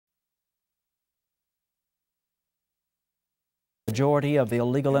Majority of the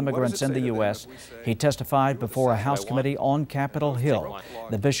illegal immigrants in the U.S. He testified before a House committee on Capitol Hill.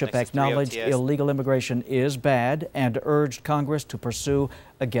 The bishop acknowledged illegal immigration is bad and urged Congress to pursue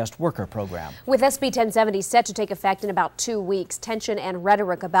a guest worker program. With SB 1070 set to take effect in about 2 weeks, tension and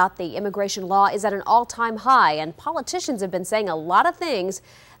rhetoric about the immigration law is at an all-time high, and politicians have been saying a lot of things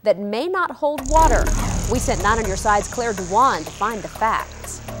that may not hold water. We sent 9 on Your Side's Claire Doan to find the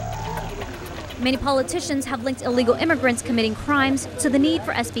facts. Many politicians have linked illegal immigrants committing crimes to the need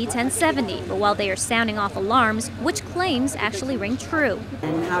for SB 1070, but while they are sounding off alarms, which claims actually ring true?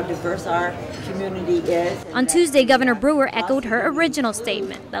 And how diverse our community is. On Tuesday, Governor Brewer echoed her original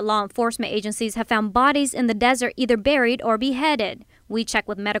statement that law enforcement agencies have found bodies in the desert either buried or beheaded. We checked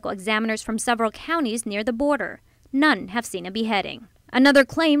with medical examiners from several counties near the border. None have seen a beheading. Another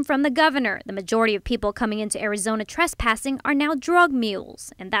claim from the governor: the majority of people coming into Arizona trespassing are now drug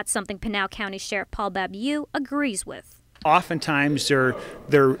mules, and that's something Pinal County Sheriff Paul Babiou agrees with. Oftentimes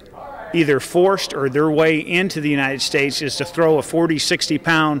they're either forced or their way into the United States is to throw a 40,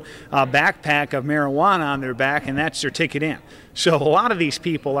 60-pound backpack of marijuana on their back, and that's their ticket in. So a lot of these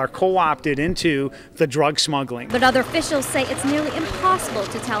people are co-opted into the drug smuggling. But other officials say it's nearly impossible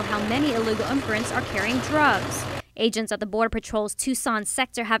to tell how many illegal immigrants are carrying drugs. Agents at the Border Patrol's Tucson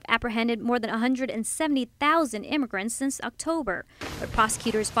sector have apprehended more than 170,000 immigrants since October, but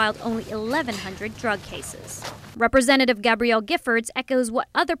prosecutors filed only 1,100 drug cases. Representative Gabrielle Giffords echoes what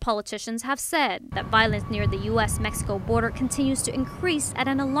other politicians have said, that violence near the U.S.-Mexico border continues to increase at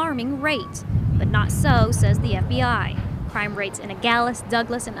an alarming rate. But not so, says the FBI. Crime rates in Nogales,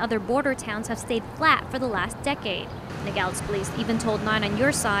 Douglas, and other border towns have stayed flat for the last decade. Nogales police even told 9 on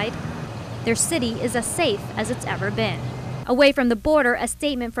Your Side their city is as safe as it's ever been. Away from the border, a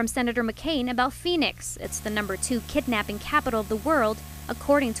statement from Senator McCain about Phoenix. It's the #2 kidnapping capital of the world,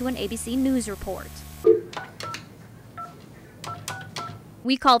 according to an ABC News report.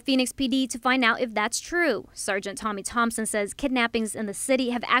 We called Phoenix PD to find out if that's true. Sergeant Tommy Thompson says kidnappings in the city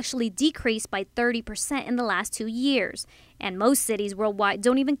have actually decreased by 30% in the last 2 years, and most cities worldwide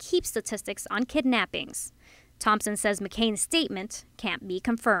don't even keep statistics on kidnappings. Thompson says McCain's statement can't be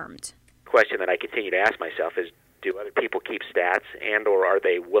confirmed. Question that I continue to ask myself is, do other people keep stats, and or are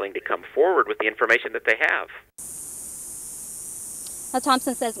they willing to come forward with the information that they have?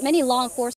 Thompson says many law enforcement